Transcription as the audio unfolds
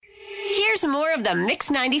Here's more of the Mix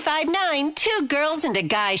 95.9 Two Girls and a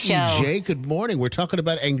Guy show. EJ, good morning. We're talking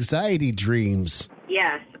about anxiety dreams.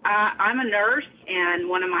 Yes, I'm a nurse, and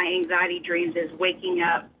one of my anxiety dreams is waking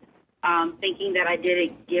up thinking that I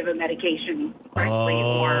didn't give a medication correctly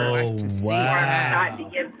or I forgot to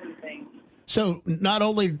give something. So not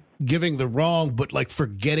only giving the wrong, but like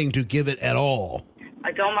forgetting to give it at all.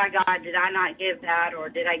 Like, oh my God, did I not give that, or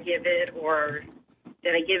did I give it, or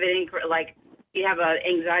did I give it incorrect? Like, you have an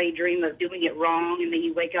anxiety dream of doing it wrong, and then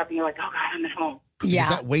you wake up and you're like, oh God, I'm at home. Yeah.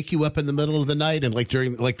 Does that wake you up in the middle of the night and like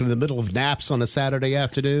in the middle of naps on a Saturday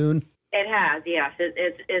afternoon? It has, yes.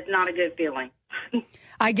 It's not a good feeling.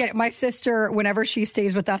 I get it. My sister, whenever she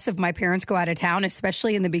stays with us, if my parents go out of town,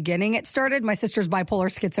 especially in the beginning it started, my sister's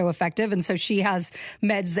bipolar schizoaffective. And so she has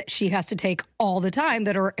meds that she has to take all the time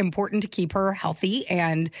that are important to keep her healthy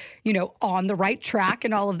and, on the right track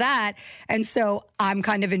and all of that. And so I'm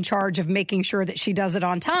kind of in charge of making sure that she does it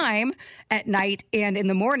on time at night and in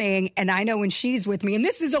the morning. And I know when she's with me, and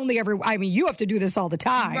this is only you have to do this all the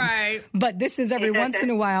time. Right. But this is every once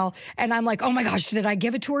in a while. And I'm like, oh my gosh, did I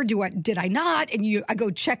give it to her? Did I not? And I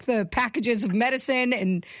go check the packages of medicine,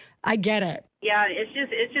 and I get it. Yeah, it's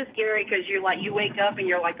just scary because you wake up and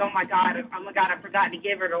you're like, oh my God, I forgot to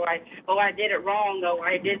give it, or I did it wrong, or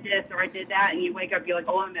I did this, or I did that, and you wake up, you're like,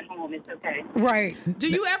 oh, I'm at home, it's okay. Right. Do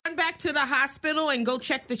you ever run back to the hospital and go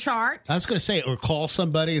check the charts? I was going to say, or call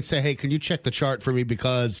somebody and say, hey, can you check the chart for me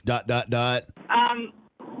because ...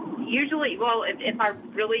 Usually, well, if I'm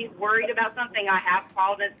really worried about something, I have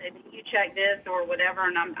called and said, you check this or whatever,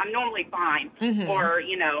 and I'm normally fine. Mm-hmm. Or,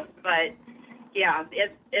 but yeah,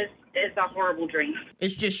 it's a horrible dream.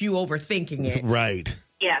 It's just you overthinking it. Right.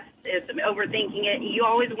 Yes, it's overthinking it. You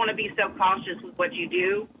always want to be so cautious with what you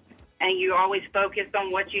do, and you always focus on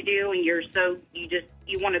what you do, and you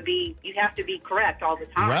have to be correct all the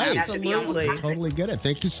time. Right. Absolutely. Totally get it.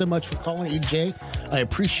 Thank you so much for calling, EJ. I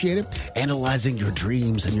appreciate it. Analyzing your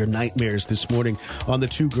dreams and your nightmares this morning on the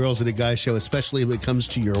Two Girls and a Guy show, especially when it comes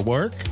to your work.